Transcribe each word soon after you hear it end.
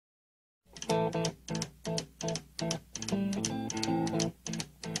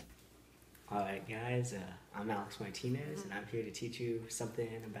guys. I'm Alex Martinez, and I'm here to teach you something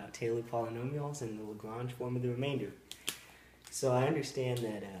about Taylor polynomials and the LaGrange form of the remainder. So I understand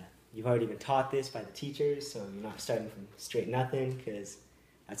that you've already been taught this by the teachers, so you're not starting from straight nothing, because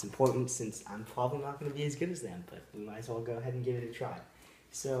that's important since I'm probably not going to be as good as them, but we might as well go ahead and give it a try.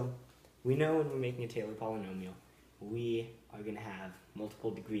 So we know when we're making a Taylor polynomial, we are going to have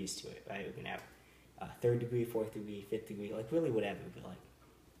multiple degrees to it, right? We're going to have third degree, fourth degree, fifth degree, like really whatever, but like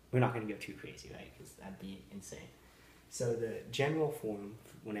we're not going to go too crazy, right? Because that'd be insane. So the general form,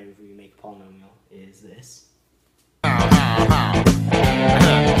 whenever we make a polynomial, is this.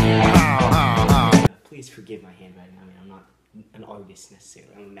 Please forgive my handwriting. I mean, I'm not an artist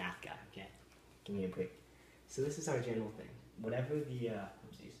necessarily. I'm a math guy, okay? Give me a break. So this is our general thing. Whatever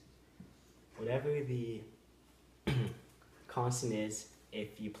the constant is,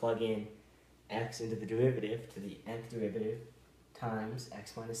 if you plug in x into the derivative to the nth derivative times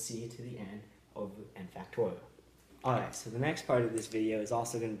x minus c to the n over n factorial. Alright, so the next part of this video is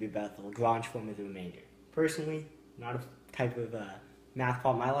also going to be about the LaGrange form of the remainder. Personally, not a type of math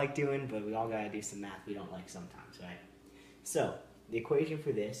problem I like doing, but we all gotta do some math we don't like sometimes, right? So, the equation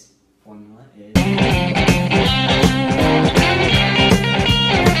for this formula is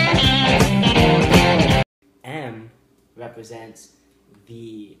m represents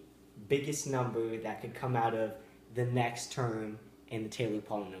the biggest number that could come out of the next term in the Taylor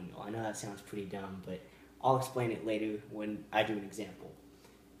polynomial. I know that sounds pretty dumb, but I'll explain it later when I do an example.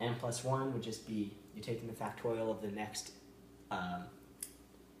 N plus 1 would just be, you're taking the factorial of the next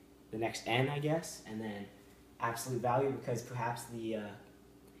n, I guess, and then absolute value, because perhaps the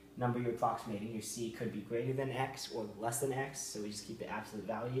number you're approximating, your c, could be greater than x or less than x, so we just keep the absolute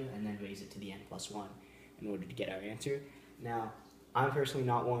value and then raise it to the n plus 1 in order to get our answer. Now, I'm personally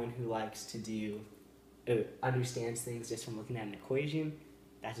not one who likes to do, understands things just from looking at an equation.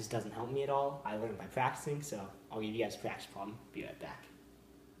 That just doesn't help me at all. I learn by practicing, so I'll give you guys a practice problem. Be right back.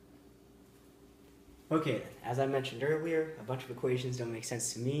 Okay then, as I mentioned earlier, a bunch of equations don't make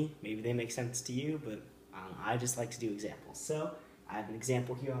sense to me. Maybe they make sense to you, but I just like to do examples. So, I have an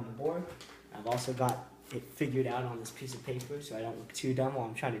example here on the board. I've also got it figured out on this piece of paper so I don't look too dumb while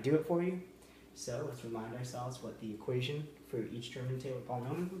I'm trying to do it for you. So, let's remind ourselves what the equation for each term in the Taylor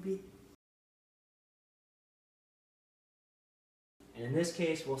polynomial would be. And in this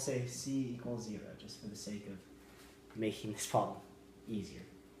case, we'll say c equals 0, just for the sake of making this problem easier.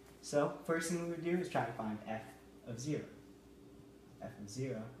 So, first thing we would do is try to find f of 0. F of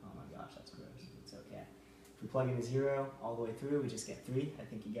 0, oh my gosh, that's gross. It's okay. If we plug in a 0 all the way through, we just get 3. I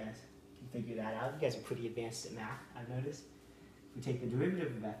think you guys can figure that out. You guys are pretty advanced at math, I've noticed. If we take the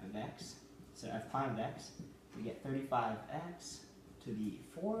derivative of f of x, so f prime of x, we get 35x to the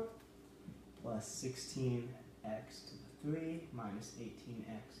 4 plus 16x to the 3 minus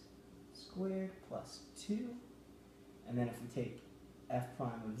 18x squared plus 2. And then if we take f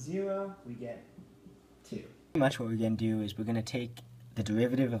prime of 0, we get 2. Pretty much what we're going to do is we're going to take the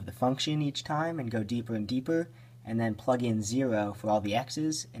derivative of the function each time and go deeper and deeper, and then plug in 0 for all the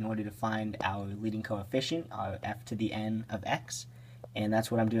x's in order to find our leading coefficient, our f to the n of x. And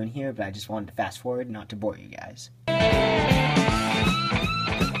that's what I'm doing here, but I just wanted to fast forward, not to bore you guys. So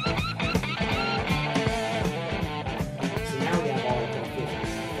now we have all of the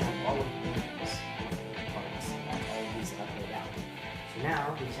coefficients. We have all of these parts, all of these are laid out. So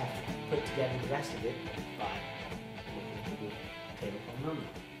now we just have to put together the rest of it by looking at the Taylor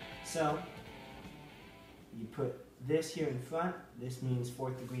polynomial. So you put this here in front. This means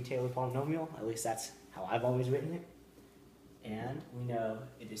fourth degree Taylor polynomial. At least that's how I've always written it. And we know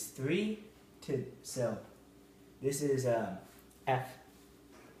it is 3 to, so this is f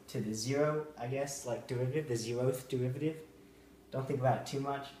to the 0, I guess, like derivative, the 0th derivative. Don't think about it too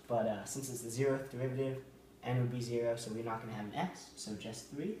much, but since it's the 0th derivative, n would be 0, so we're not going to have an x, so just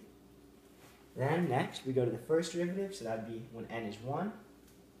 3. Then next, we go to the first derivative, so that would be when n is 1.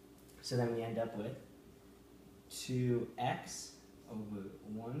 So then we end up with 2x over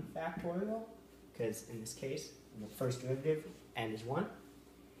 1 factorial, because in this case, the first derivative, n is 1.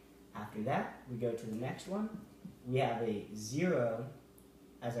 After that, we go to the next one. We have a 0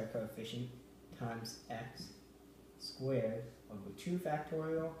 as our coefficient times x squared over 2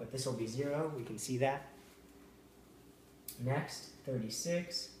 factorial, but this will be 0, we can see that. Next,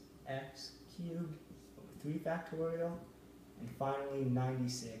 36x cubed over 3 factorial, and finally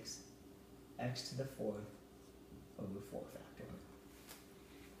 96x to the 4th over 4 factorial.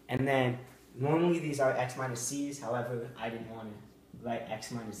 And then normally these are x minus c's, however, I didn't want to write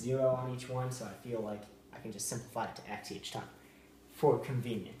x minus 0 on each one, so I feel like I can just simplify it to x each time for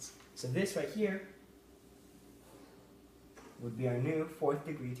convenience. So this right here would be our new fourth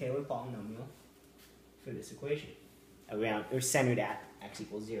degree Taylor polynomial, for this equation, around or centered at x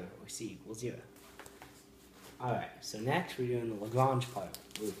equals 0 or c equals 0. Alright, so next we're doing the LaGrange part.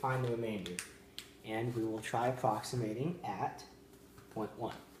 We'll find the remainder, and we will try approximating at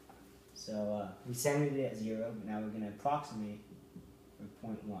 0.1. So we centered it at 0, but now we're going to approximate for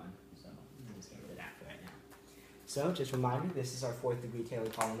 0.1. So we'll just get rid of that for right now. So just a reminder, this is our fourth degree Taylor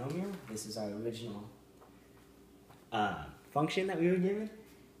polynomial. This is our original function that we were given.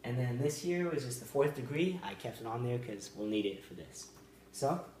 And then this here was just the fourth degree. I kept it on there because we'll need it for this.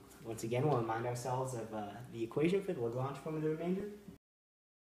 So once again, we'll remind ourselves of the equation for the Lagrange form of the remainder.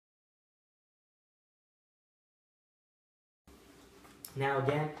 Now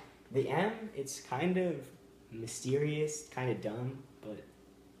again, the m, it's kind of mysterious, kind of dumb, but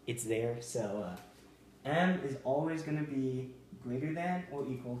it's there. So m is always going to be greater than or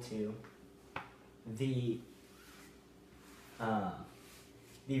equal to the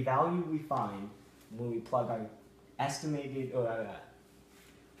value we find when we plug our estimated or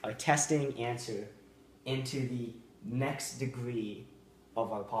our testing answer into the next degree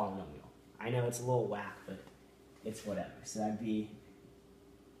of our polynomial. I know it's a little whack, but it's whatever. So that'd be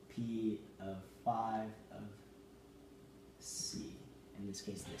p of 5 of c, in this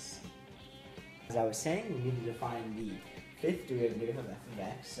case this c. As I was saying, we need to find the fifth derivative of f of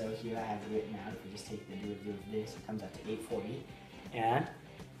x. So here I have it written out. If we just take the derivative of this, it comes out to 840. And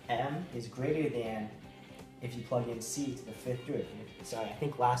m is greater than if you plug in c to the fifth derivative. Sorry, I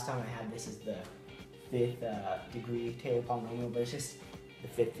think last time I had this as the fifth degree Taylor polynomial, but it's just the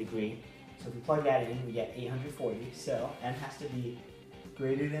fifth degree. So if we plug that in, we get 840. So m has to be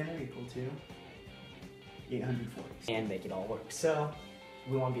greater than or equal to 840 and make it all work. So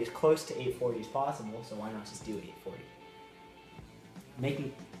we want to be as close to 840 as possible, so why not just do 840?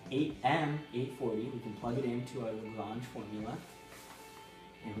 Making 840, we can plug it into our Lagrange formula,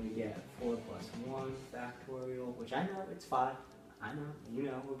 and we get 4 plus 1 factorial, which I know it's 5. I know, you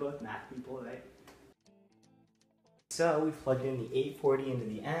know, we're both math people, right? So we've plugged in the 840 into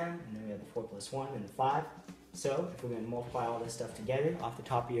the m, and then we have the 4 plus 1 and the 5. So if we're going to multiply all this stuff together, off the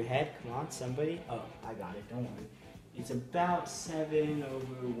top of your head, come on, somebody. Oh, I got it, don't worry. It's about 7 over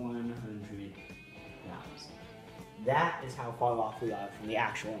 100,000. That is how far off we are from the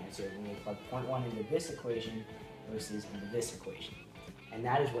actual answer when we plug 0.1 into this equation versus into this equation. And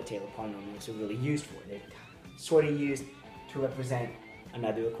that is what Taylor polynomials are really used for. They're sort of used to represent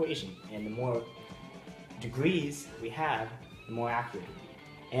another equation. And the more degrees we have, the more accurate it will be.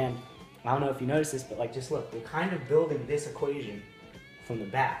 And I don't know if you noticed this, but like just look, we're kind of building this equation from the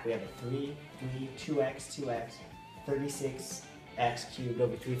back. We have a 3, 2x, 36x cubed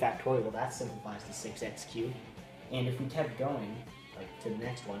over 3 factorial. That simplifies to 6x cubed. And if we kept going, like to the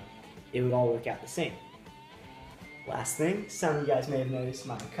next one, it would all work out the same. Last thing, some of you guys may have noticed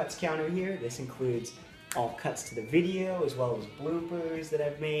my cuts counter here. This includes all cuts to the video as well as bloopers that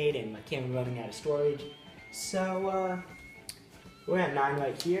I've made and my camera running out of storage. So we're at 9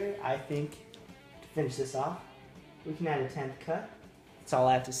 right here. I think to finish this off, we can add a 10th cut. That's all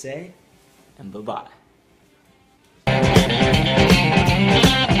I have to say, and bye-bye.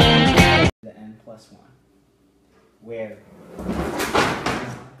 The n plus 1, where we'll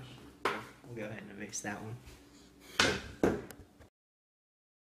go ahead and erase that one.